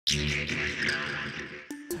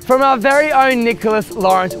From our very own Nicholas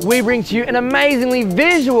Lawrence, we bring to you an amazingly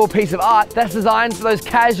visual piece of art that's designed for those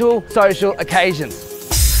casual social occasions.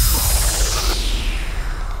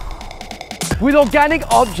 With organic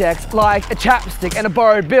objects like a chapstick and a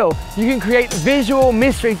borrowed bill, you can create visual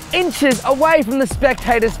mysteries inches away from the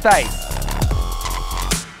spectator's face.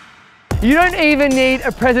 You don't even need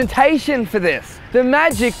a presentation for this. The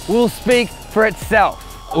magic will speak for itself.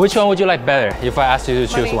 Which one would you like better if I asked you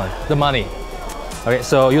to choose one? The money. Okay,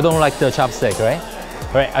 so you don't like the chopstick, right?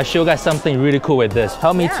 All right, I'll show you guys something really cool with this.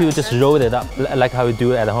 Help me to just roll it up like how we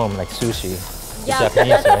do it at home, like sushi. Yeah.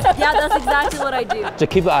 Japanese, right? Yeah, that's exactly what I do. So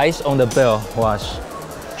keep your eyes on the bill. Watch.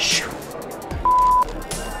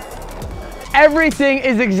 Everything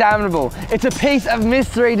is examinable. It's a piece of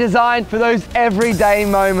mystery designed for those everyday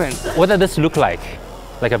moments. What does this look like?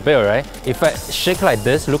 Like a bill, right? If I shake like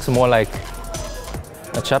this, it looks more like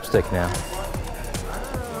a chopstick now.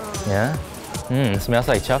 Yeah? It smells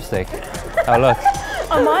like chopstick. Oh, look.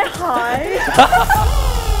 Am I high?